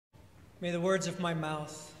May the words of my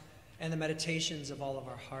mouth and the meditations of all of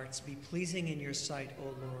our hearts be pleasing in your sight,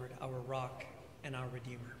 O Lord, our rock and our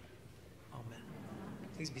Redeemer. Amen.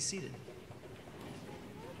 Please be seated.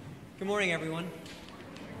 Good morning, everyone.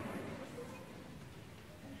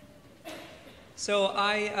 So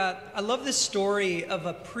I love this story of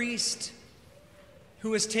a priest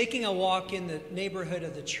who was taking a walk in the neighborhood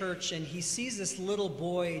of the church, and he sees this little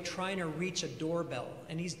boy trying to reach a doorbell,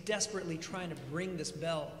 and he's desperately trying to ring this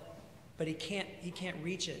bell, but he can't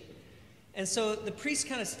reach it. And so the priest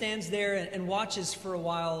kind of stands there and watches for a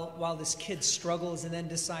while this kid struggles, and then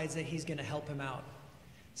decides that he's going to help him out.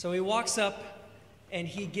 So he walks up, and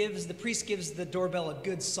the priest gives the doorbell a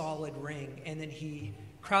good solid ring, and then he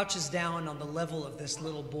crouches down on the level of this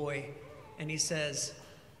little boy, and he says,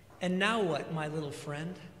 "And now what, my little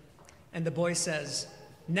friend?" And the boy says,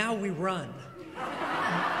 "Now we run."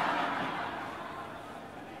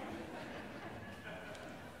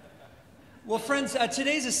 Well, friends,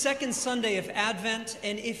 today's the second Sunday of Advent,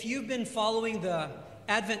 and if you've been following the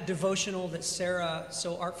Advent devotional that Sarah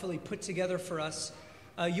so artfully put together for us,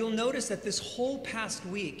 you'll notice that this whole past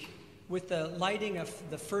week, with the lighting of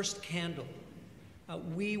the first candle,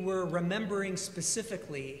 we were remembering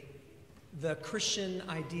specifically the Christian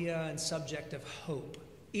idea and subject of hope.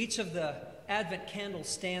 Each of the Advent candles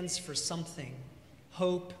stands for something: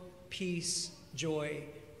 hope, peace, joy,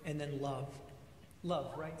 and then love.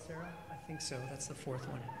 Love, right, Sarah? I think so. That's the fourth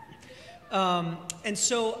one. And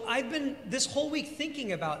so I've been this whole week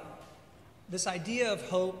thinking about this idea of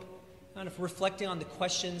hope, kind of reflecting on the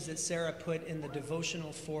questions that Sarah put in the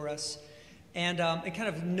devotional for us, and kind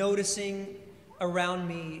of noticing around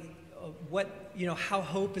me how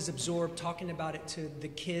hope is absorbed, talking about it to the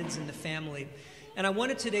kids and the family. And I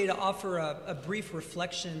wanted today to offer a brief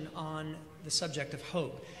reflection on the subject of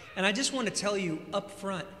hope. And I just want to tell you up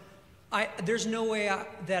front, there's no way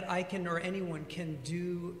that I can or anyone can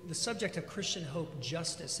do the subject of Christian hope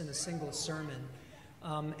justice in a single sermon.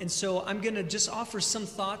 And so I'm going to just offer some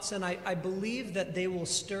thoughts, and I believe that they will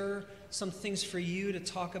stir some things for you to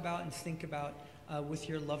talk about and think about with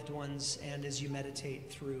your loved ones and as you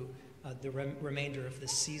meditate through the remainder of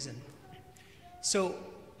this season. So,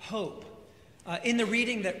 hope. In the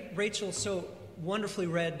reading that Rachel so wonderfully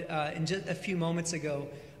read in just a few moments ago,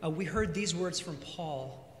 we heard these words from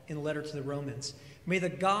Paul in the letter to the Romans. "May the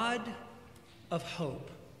God of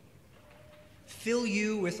hope fill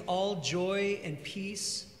you with all joy and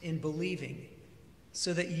peace in believing,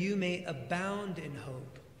 so that you may abound in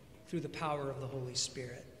hope through the power of the Holy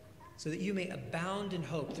Spirit." So that you may abound in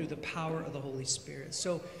hope through the power of the Holy Spirit.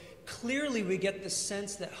 So clearly we get the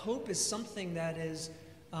sense that hope is something that is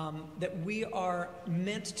that we are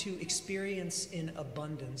meant to experience in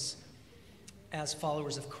abundance as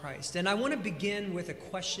followers of Christ. And I want to begin with a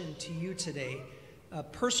question to you today, a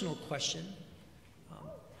personal question,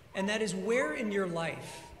 and that is, where in your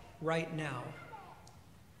life right now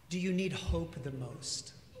do you need hope the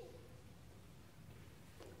most?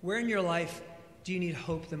 Where in your life do you need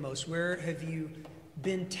hope the most? Where have you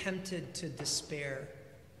been tempted to despair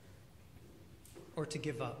or to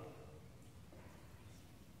give up?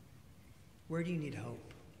 Where do you need hope?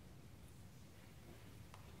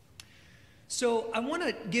 So I want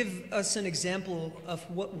to give us an example of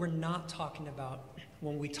what we're not talking about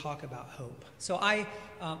when we talk about hope. So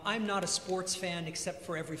I'm not a sports fan except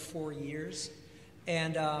for every 4 years,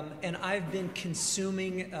 and I've been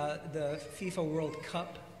consuming the FIFA World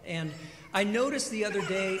Cup. And I noticed the other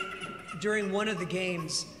day during one of the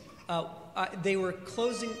games, they were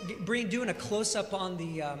doing a close-up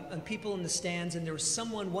on on people in the stands, and there was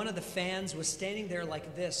one of the fans was standing there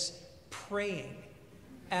like this, praying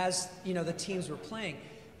as the teams were playing.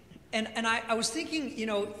 And I was thinking,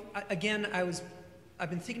 again, I've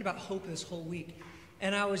been thinking about hope this whole week,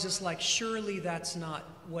 and I was just like, surely that's not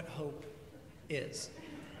what hope is.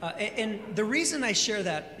 And the reason I share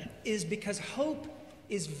that is because hope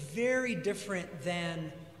is very different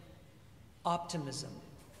than optimism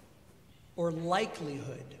or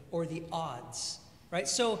likelihood or the odds, right?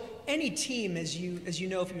 So any team, as you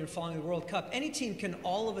know if you've been following the World Cup, any team can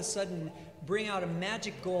all of a sudden bring out a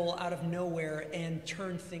magic goal out of nowhere and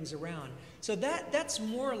turn things around. So that's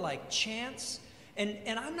more like chance.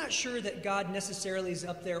 And I'm not sure that God necessarily is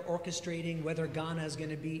up there orchestrating whether Ghana is going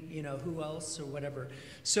to beat, who else or whatever.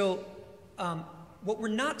 So what we're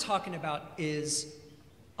not talking about is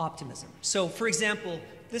optimism. So, for example,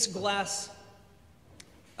 this glass,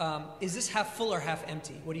 is this half full or half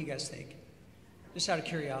empty? What do you guys think? Just out of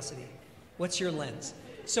curiosity. What's your lens?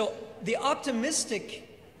 So the optimistic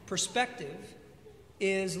perspective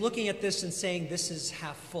is looking at this and saying this is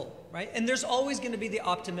half full, right? And there's always going to be the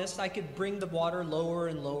optimist. I could bring the water lower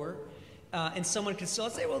and lower. and someone could still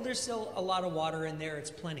say, well, there's still a lot of water in there,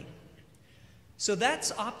 it's plenty. So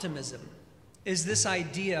that's optimism, is this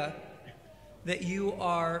idea that you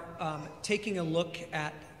are taking a look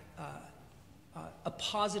at a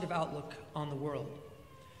positive outlook on the world.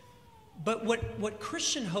 But what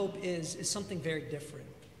Christian hope is something very different.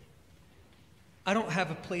 I don't have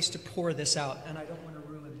a place to pour this out, and I don't want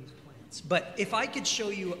to ruin these plants. But if I could show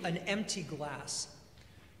you an empty glass,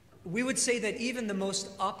 we would say that even the most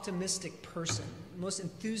optimistic person, most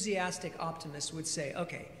enthusiastic optimist would say,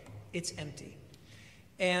 okay, it's empty.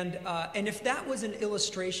 And if that was an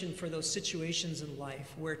illustration for those situations in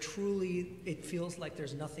life where truly it feels like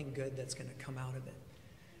there's nothing good that's going to come out of it,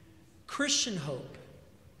 Christian hope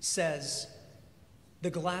says the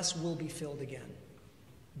glass will be filled again.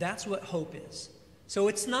 That's what hope is. So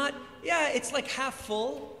it's not, it's like half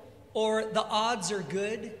full or the odds are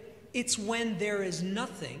good. It's when there is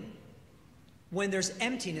nothing, when there's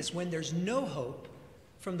emptiness, when there's no hope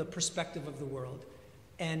from the perspective of the world.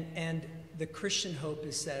 And the Christian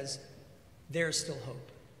hope says there is still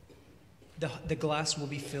hope. The glass will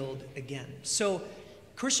be filled again. So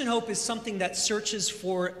Christian hope is something that searches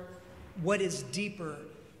for what is deeper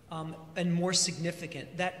and more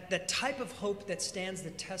significant. That type of hope that stands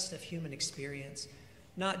the test of human experience.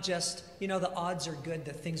 Not just, the odds are good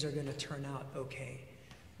that things are going to turn out okay.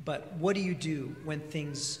 But what do you do when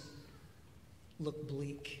things look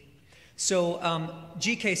bleak? So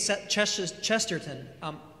G.K. Chesterton,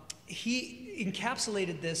 he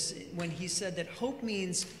encapsulated this when he said that hope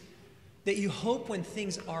means that you hope when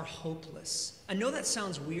things are hopeless. I know that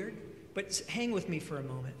sounds weird, but hang with me for a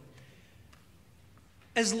moment.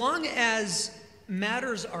 As long as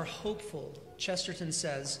matters are hopeful, Chesterton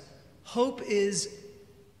says, hope is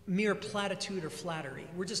mere platitude or flattery.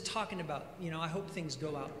 We're just talking about, I hope things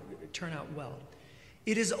turn out well.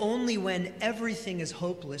 It is only when everything is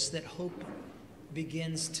hopeless that hope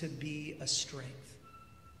begins to be a strength.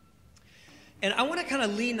 And I want to kind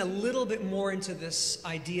of lean a little bit more into this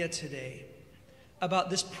idea today about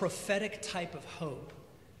this prophetic type of hope,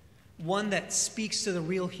 one that speaks to the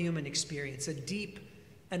real human experience, a deep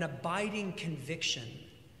and abiding conviction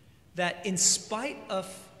that in spite of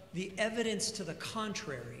the evidence to the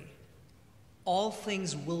contrary, all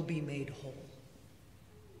things will be made whole.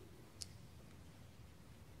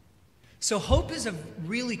 So hope is a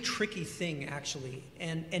really tricky thing, actually,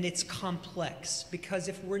 and it's complex, because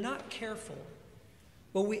if we're not careful,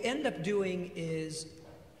 what we end up doing is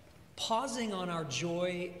pausing on our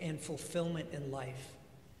joy and fulfillment in life,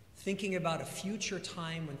 thinking about a future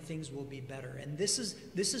time when things will be better. And this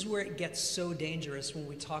is where it gets so dangerous when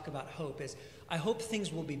we talk about hope, is I hope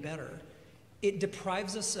things will be better. It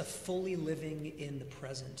deprives us of fully living in the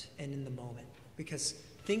present and in the moment, because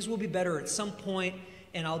things will be better at some point,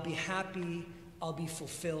 and I'll be happy, I'll be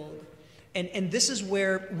fulfilled. And this is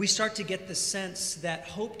where we start to get the sense that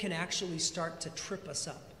hope can actually start to trip us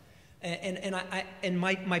up. And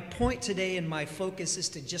my point today and my focus is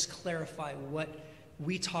to just clarify what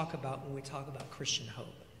we talk about when we talk about Christian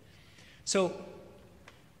hope. So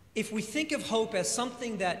if we think of hope as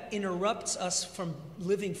something that interrupts us from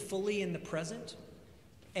living fully in the present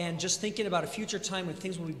and just thinking about a future time when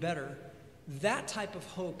things will be better, that type of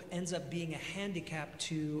hope ends up being a handicap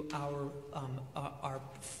to our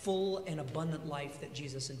full and abundant life that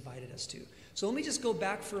Jesus invited us to. So let me just go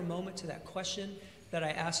back for a moment to that question that I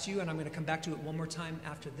asked you, and I'm going to come back to it one more time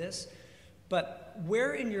after this. But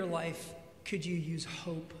where in your life could you use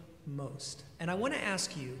hope most? And I want to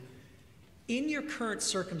ask you, in your current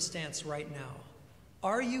circumstance right now,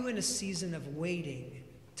 are you in a season of waiting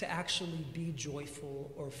to actually be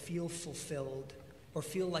joyful or feel fulfilled or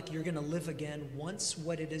feel like you're going to live again once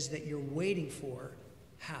what it is that you're waiting for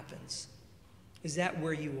happens? Is that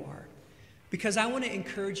where you are? Because I want to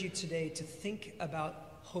encourage you today to think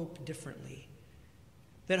about hope differently.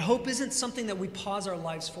 That hope isn't something that we pause our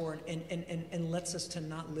lives for and lets us to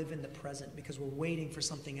not live in the present because we're waiting for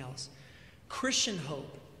something else. Christian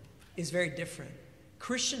hope is very different.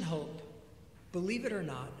 Christian hope, believe it or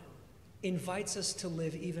not, invites us to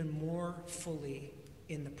live even more fully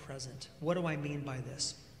in the present. What do I mean by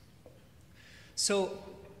this? So,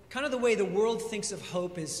 kind of the way the world thinks of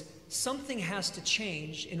hope is something has to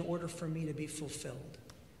change in order for me to be fulfilled.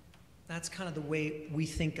 That's kind of the way we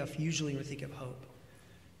think of, usually when we think of hope.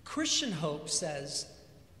 Christian hope says,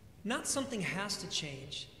 not something has to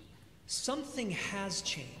change, something has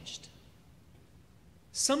changed.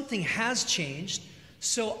 Something has changed,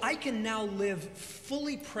 so I can now live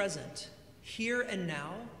fully present, here and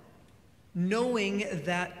now, knowing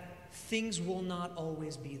that things will not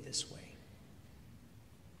always be this way.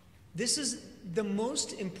 This is the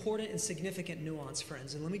most important and significant nuance,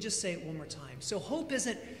 friends. And let me just say it one more time. So hope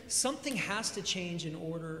isn't something has to change in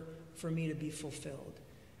order for me to be fulfilled.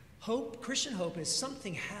 Hope, Christian hope, is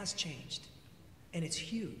something has changed, and it's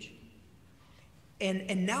huge.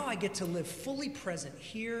 And now I get to live fully present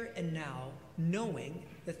here and now, knowing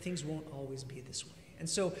that things won't always be this way. And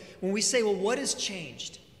so when we say, well, what has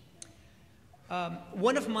changed?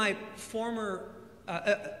 One of my former,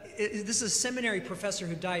 this is a seminary professor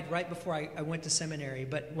who died right before I went to seminary,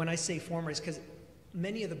 but when I say former, it's because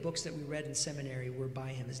many of the books that we read in seminary were by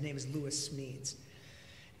him. His name is Lewis Smedes.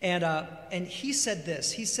 And he said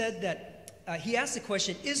this. He said that he asked the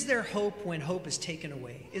question, is there hope when hope is taken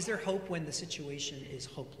away? Is there hope when the situation is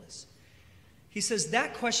hopeless? He says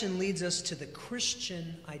that question leads us to the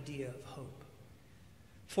Christian idea of hope.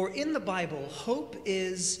 For in the Bible, hope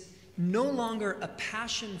is no longer a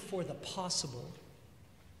passion for the possible.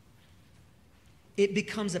 It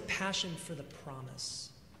becomes a passion for the promise.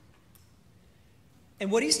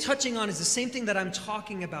 And what he's touching on is the same thing that I'm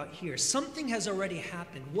talking about here. Something has already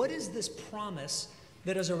happened. What is this promise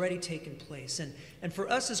that has already taken place? And for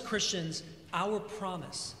us as Christians, our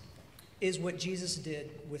promise is what Jesus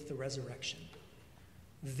did with the resurrection.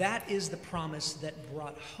 That is the promise that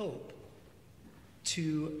brought hope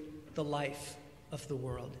to the life of the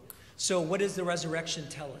world. So what does the resurrection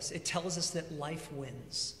tell us? It tells us that life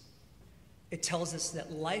wins. It tells us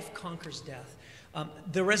that life conquers death.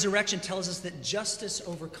 The resurrection tells us that justice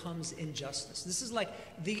overcomes injustice. This is like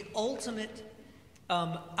the ultimate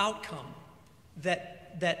outcome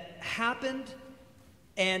that happened,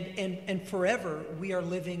 and forever we are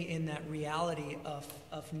living in that reality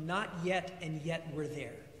of not yet, and yet we're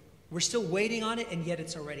there. We're still waiting on it, and yet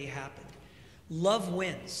it's already happened. Love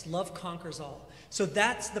wins. Love conquers all. So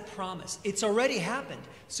that's the promise. It's already happened.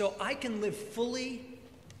 So I can live fully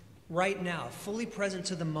right now, fully present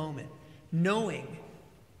to the moment, knowing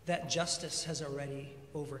that justice has already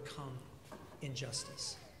overcome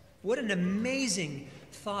injustice. What an amazing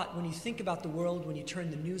thought when you think about the world, when you turn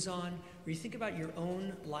the news on, or you think about your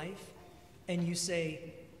own life, and you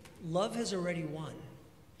say, love has already won.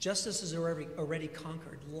 Justice is already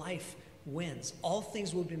conquered. Life wins. All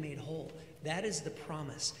things will be made whole. That is the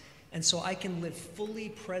promise. And so I can live fully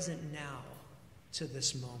present now to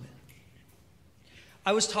this moment.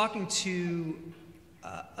 I was talking to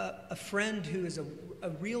a friend who is a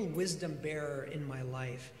real wisdom bearer in my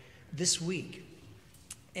life this week.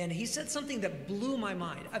 And he said something that blew my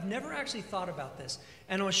mind. I've never actually thought about this.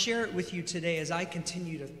 And I'll share it with you today as I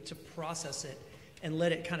continue to process it and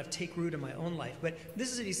let it kind of take root in my own life. But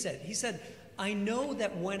this is what he said. He said, I know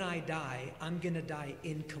that when I die, I'm going to die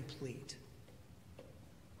incomplete.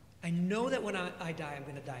 I know that when I die, I'm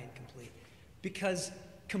going to die incomplete. Because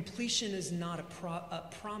completion is not a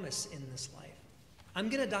promise in this life. I'm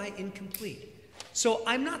going to die incomplete. So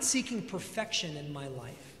I'm not seeking perfection in my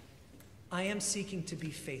life. I am seeking to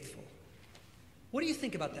be faithful. What do you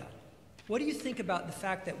think about that? What do you think about the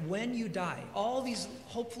fact that when you die,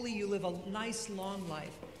 hopefully you live a nice long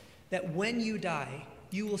life, that when you die,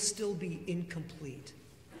 you will still be incomplete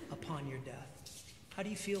upon your death? How do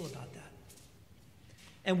you feel about that?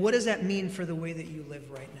 And what does that mean for the way that you live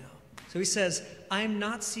right now? So he says, I'm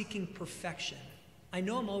not seeking perfection. I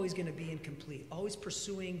know I'm always going to be incomplete, always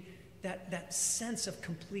pursuing that sense of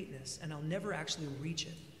completeness, and I'll never actually reach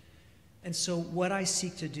it. And so what I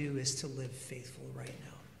seek to do is to live faithful right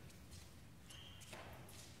now.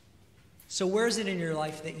 So where is it in your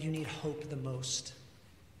life that you need hope the most?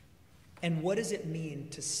 And what does it mean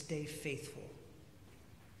to stay faithful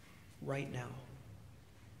right now?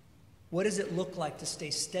 What does it look like to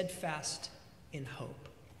stay steadfast in hope?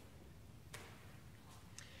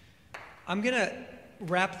 I'm going to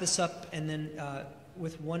wrap this up and then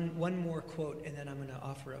with one more quote, and then I'm going to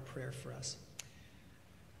offer a prayer for us.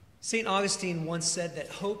 St. Augustine once said that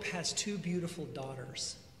hope has two beautiful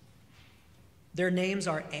daughters. Their names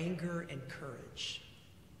are anger and courage.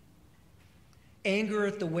 Anger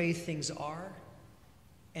at the way things are,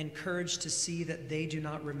 and courage to see that they do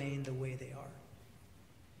not remain the way they are.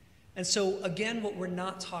 And so, again, what we're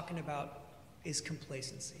not talking about is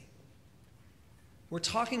complacency. We're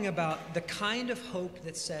talking about the kind of hope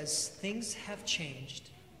that says things have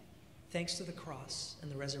changed thanks to the cross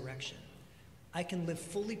and the resurrection. I can live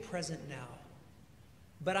fully present now,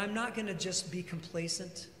 but I'm not going to just be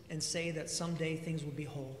complacent and say that someday things will be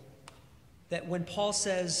whole. That when Paul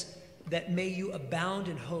says that may you abound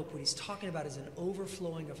in hope, what he's talking about is an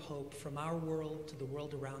overflowing of hope from our world to the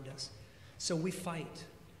world around us. So we fight.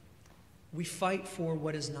 We fight for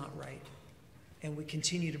what is not right, and we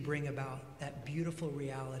continue to bring about that beautiful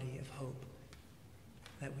reality of hope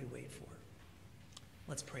that we wait for.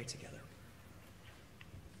 Let's pray together.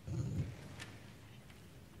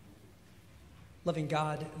 Loving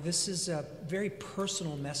God, this is a very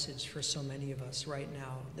personal message for so many of us right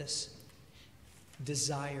now, this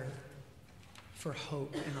desire for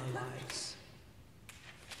hope in our lives.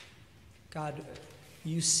 God,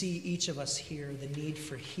 you see each of us here, the need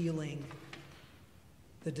for healing,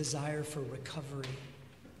 the desire for recovery.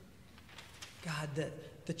 God,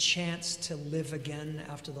 the chance to live again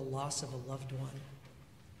after the loss of a loved one.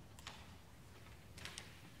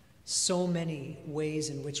 So many ways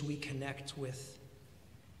in which we connect with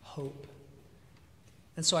hope.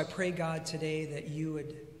 And so I pray, God, today that you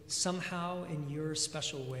would somehow, in your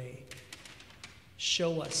special way,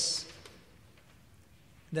 show us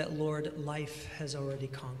that, Lord, life has already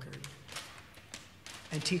conquered.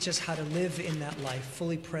 And teach us how to live in that life,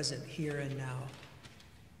 fully present here and now,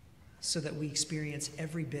 so that we experience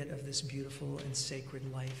every bit of this beautiful and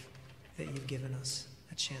sacred life that you've given us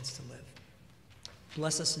a chance to live.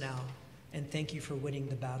 Bless us now, and thank you for winning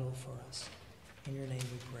the battle for us. In your name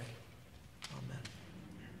we pray.